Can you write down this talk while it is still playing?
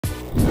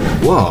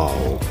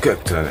Wow,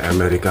 Captain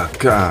America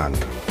gun.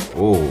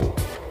 Oh,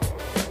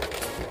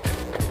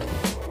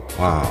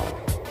 wow.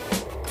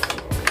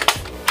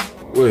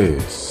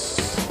 Wes.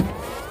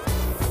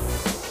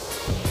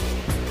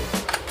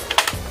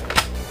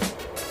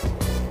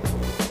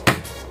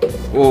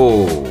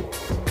 Oh,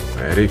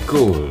 very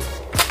cool.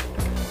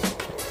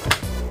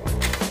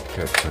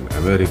 Captain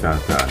America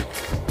gun.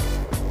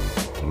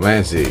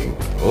 Amazing.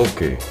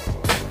 Okay.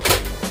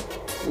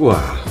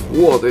 Wow,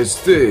 what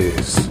is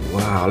this?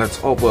 Wow,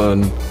 let's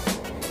open.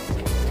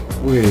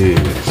 Wait.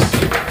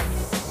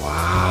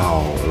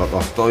 Wow, a lot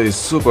of toys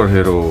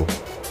superhero.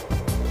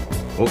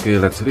 Okay,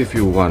 let's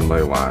review one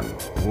by one.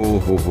 Oh.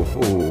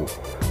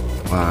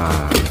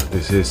 Wow,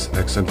 this is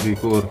action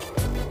figure.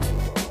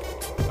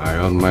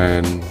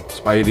 Ironman,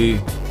 Spidey.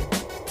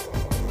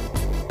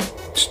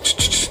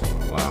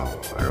 Wow,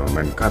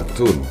 Ironman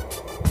cartoon.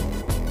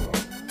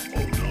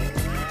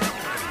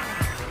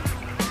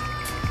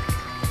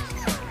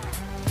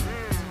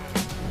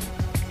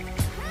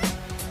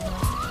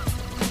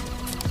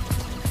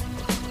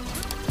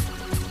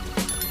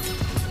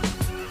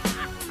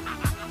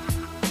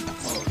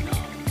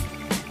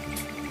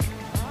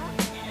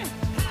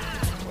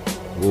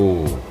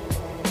 Oh,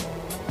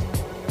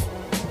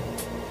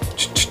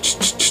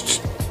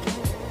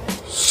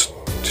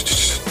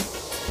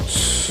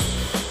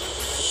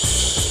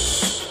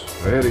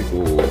 very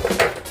cool.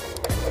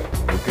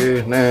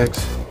 Okay,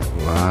 next.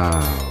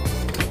 Wow.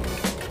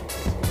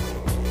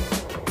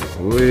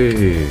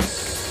 Wait.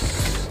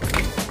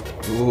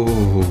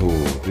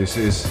 Oh, this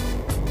is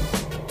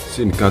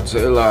Shin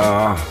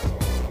Godzilla.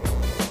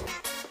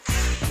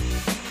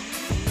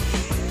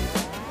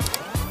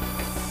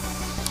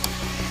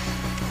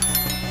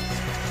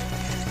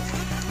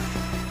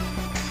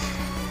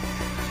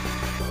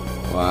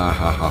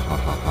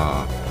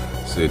 Wahahaha,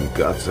 Shin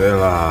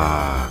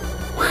Godzilla.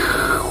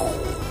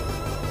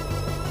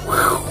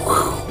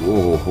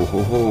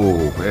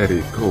 Whoa,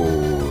 very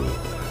cool.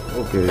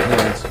 Okay,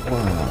 next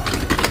one.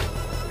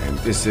 And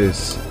this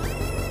is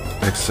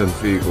action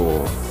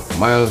figure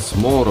Miles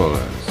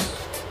Morales.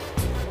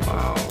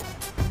 Wow.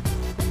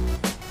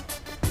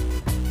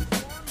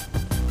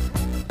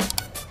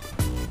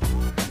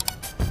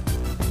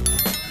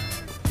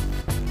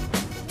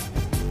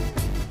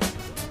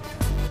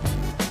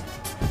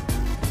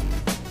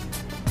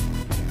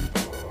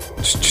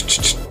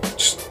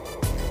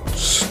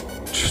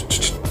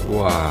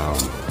 Wow,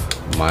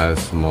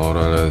 Miles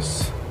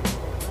Morales.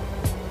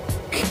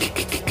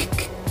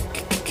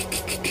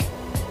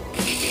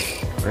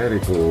 Very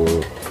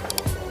cool.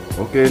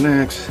 Okay,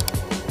 next.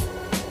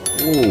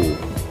 Oh,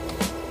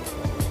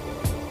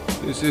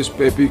 this is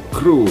baby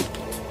GROOT.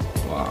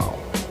 Wow.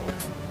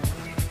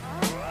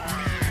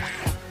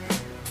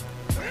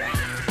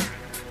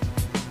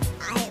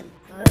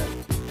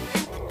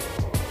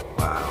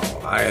 Wow,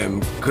 I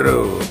am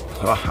GROOT.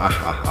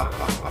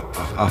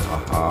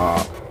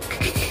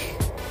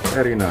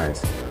 Very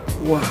nice.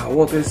 Wow,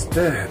 what is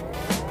that?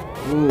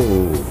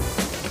 Oh,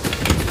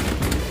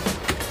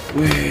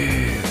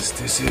 wait,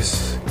 this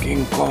is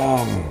King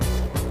Kong.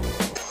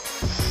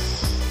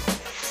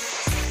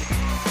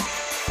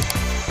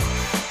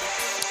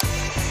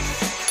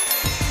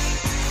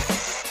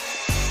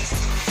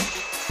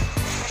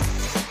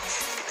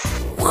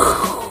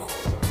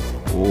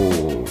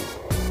 Oh,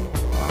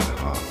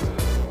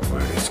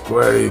 very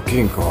scary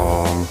King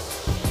Kong.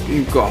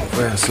 King Kong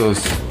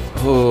versus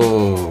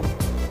Hulk.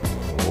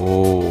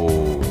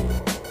 Oh.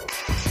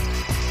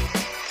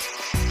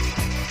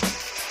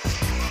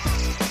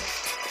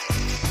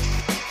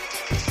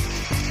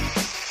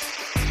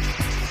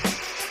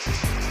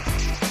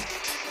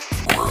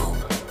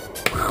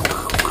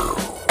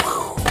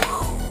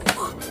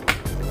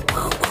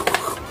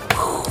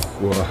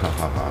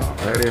 Wow,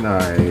 very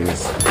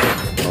nice.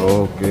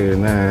 Okay,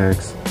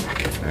 next.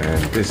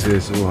 And this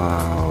is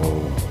wow.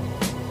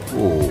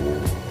 Oh,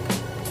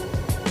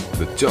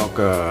 the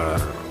Joker.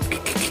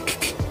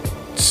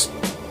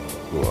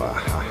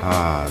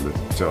 Wow, the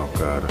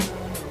Joker.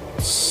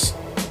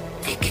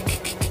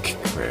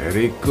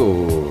 Very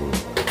cool.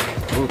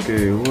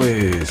 Okay,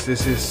 wait,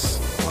 this is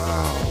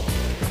wow.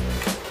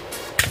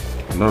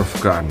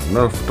 Nerf gun,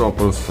 Nerf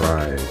double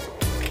strike.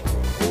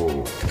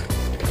 Oh.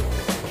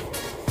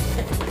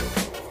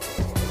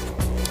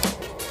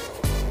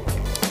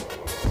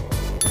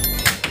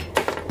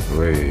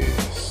 Wait,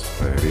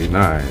 very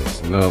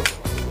nice. Nerf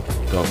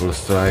double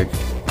strike.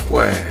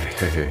 Way,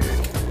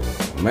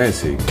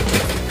 amazing.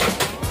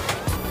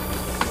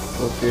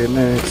 Okay,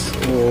 next.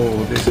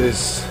 Oh, this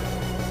is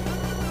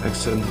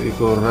action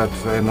figure Red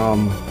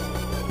Venom,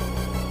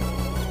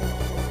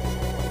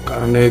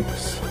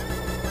 CARNAGE.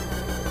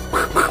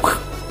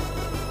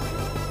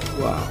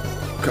 Wow,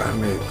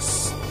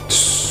 CARNAGE.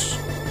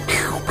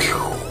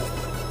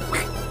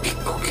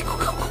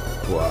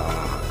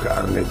 Wow,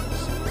 CARNAGE.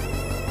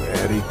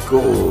 Very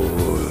cool.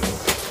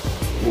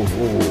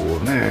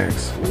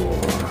 Next. Wow,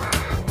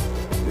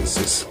 this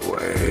is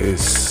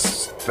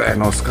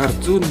Thanos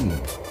cartoon.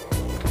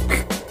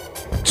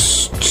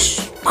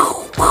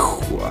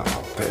 Wow,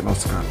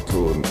 Thanos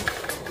cartoon.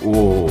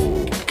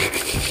 Whoa.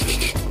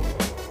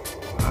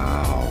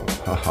 Wow.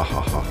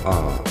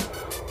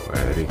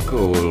 Very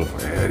cool.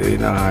 Very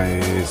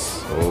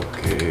nice.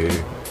 Okay.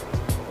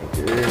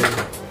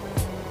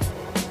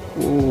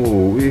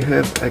 Oh, we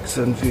have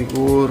action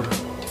figure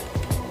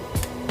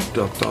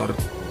Dr.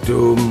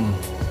 Doom.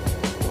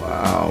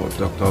 Wow,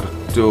 Dr.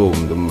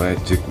 Doom, the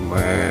Magic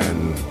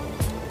Man.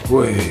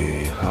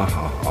 Way,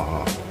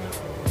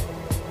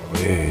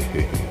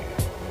 Way,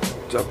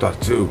 Dr.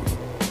 Doom.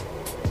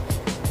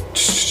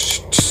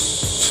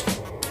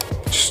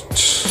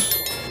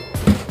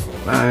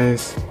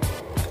 Nice.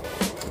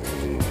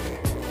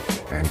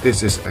 And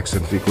this is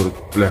action figure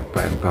Black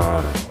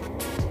Panther.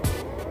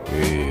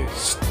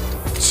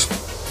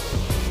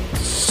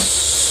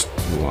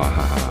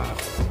 Wow.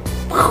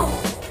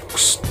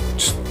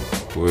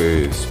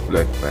 With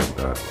Black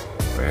Panther.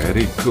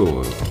 Very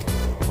cool.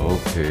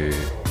 Okay.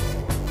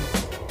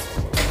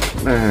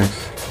 Next.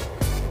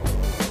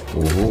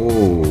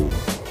 Oh,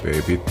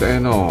 baby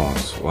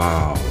Thanos.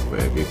 Wow,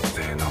 baby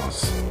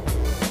Thanos.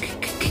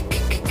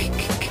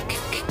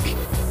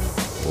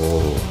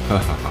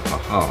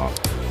 Oh,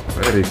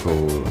 very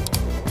cool.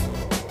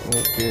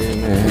 Okay,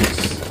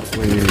 next,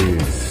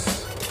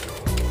 please.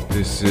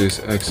 This is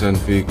action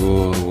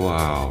figure.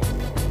 Wow.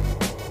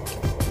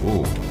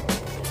 Oh.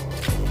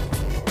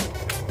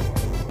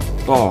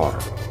 THOR.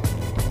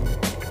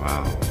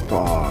 Wow,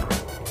 THOR.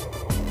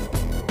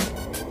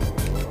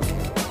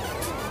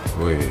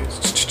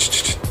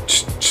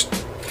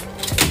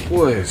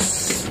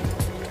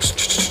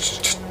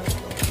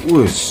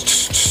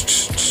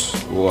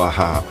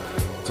 Wow,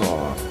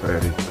 THOR,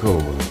 very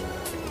cool.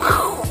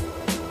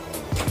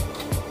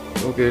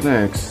 Okay,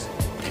 next.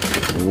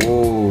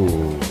 Whoa,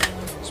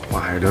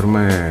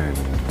 Spiderman.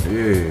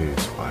 Yeah,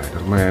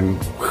 Spiderman.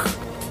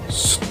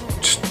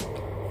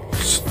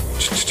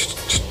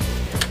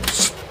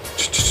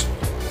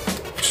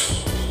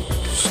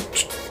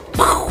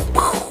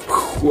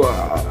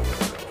 Wow,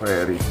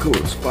 very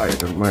cool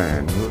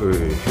Spiderman.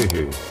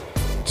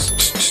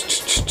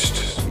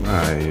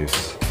 Nice.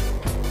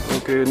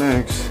 Okay,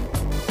 next.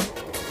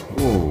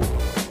 Whoa.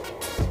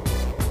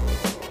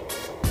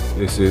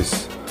 This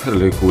is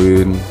Harley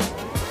Quinn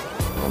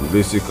from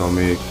DC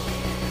Comic.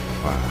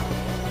 Wow,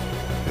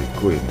 Harley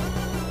Quinn.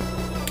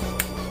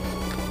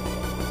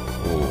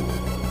 Oh.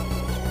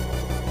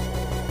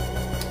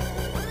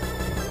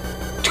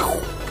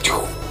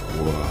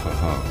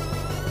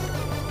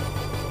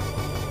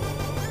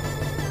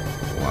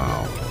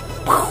 Wow.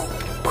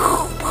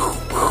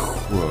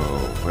 Wow,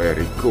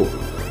 very cool.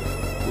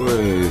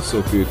 Way,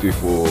 so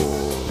beautiful.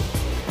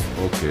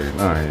 Okay,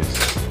 nice.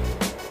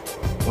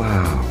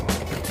 Wow.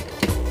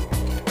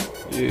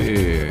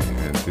 Yeah,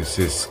 and this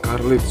is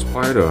Scarlet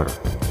Spider.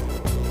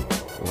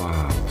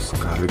 Wow,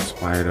 Scarlet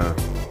Spider.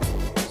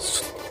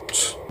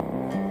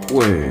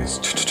 Wait.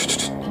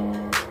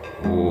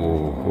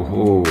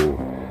 Oh,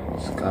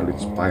 Scarlet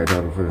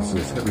Spider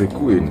versus Harley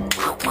Quinn.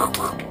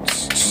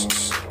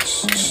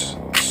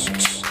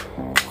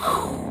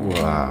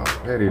 Wow,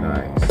 very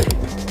nice.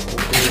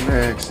 Okay,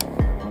 next.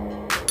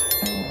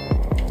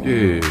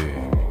 Yeah,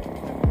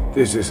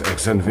 this is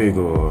action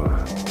figure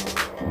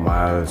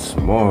Miles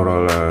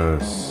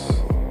Morales.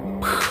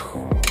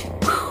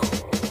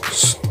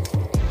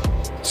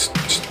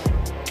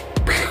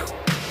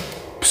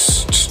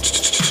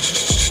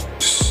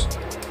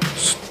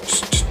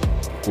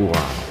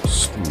 Wow,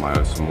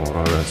 Miles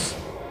Morales.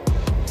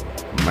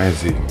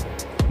 Amazing.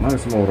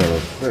 Miles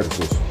Morales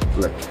versus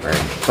Black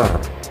Panther.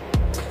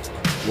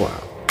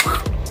 Wow.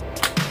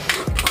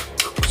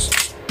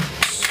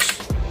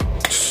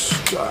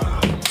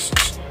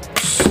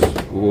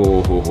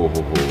 Whoa,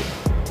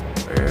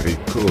 very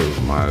cool,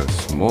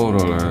 Miles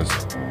Morales.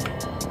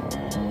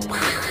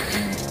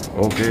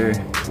 Okay,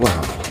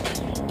 wow.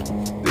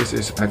 This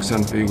is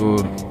action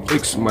figure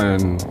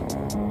X-Men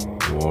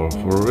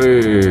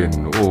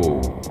Wolverine.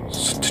 Oh,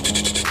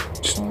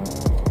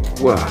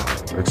 wow,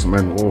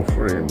 X-Men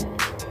Wolverine.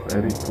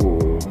 Very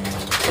cool.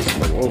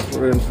 X-Men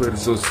Wolverine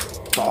versus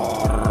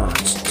THOR.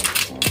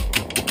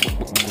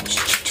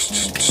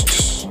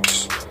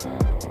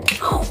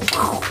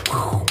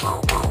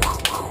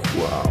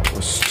 Wow,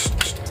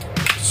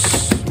 so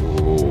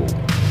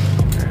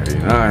very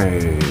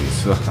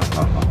nice.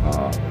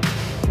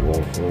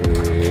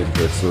 Wolverine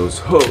versus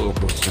Hulk.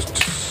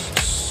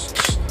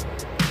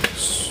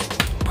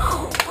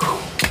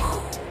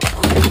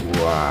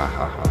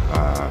 Wow.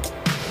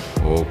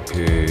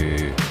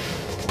 Okay.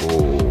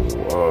 Oh,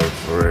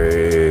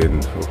 Wolverine.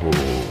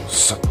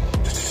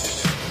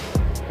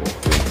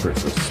 Wolverine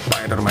versus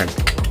Spiderman.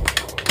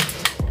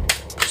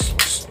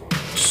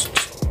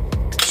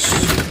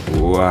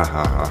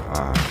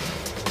 Wow.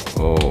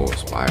 Oh,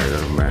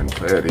 Spiderman,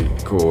 very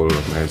cool,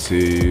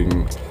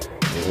 amazing.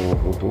 Oh,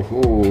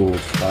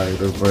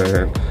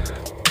 Spiderman.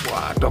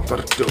 Wow,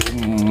 Dr.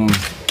 Doom.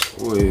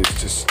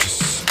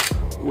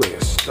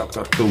 Where's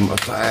Dr. Doom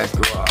attack?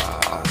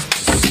 Wow.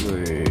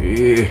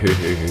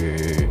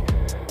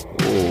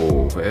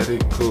 Oh, very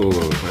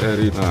cool,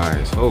 very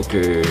nice.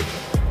 Okay,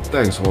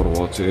 Thanks for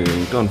watching.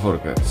 Don't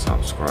forget to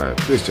subscribe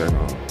this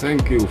channel.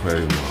 Thank you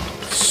very much.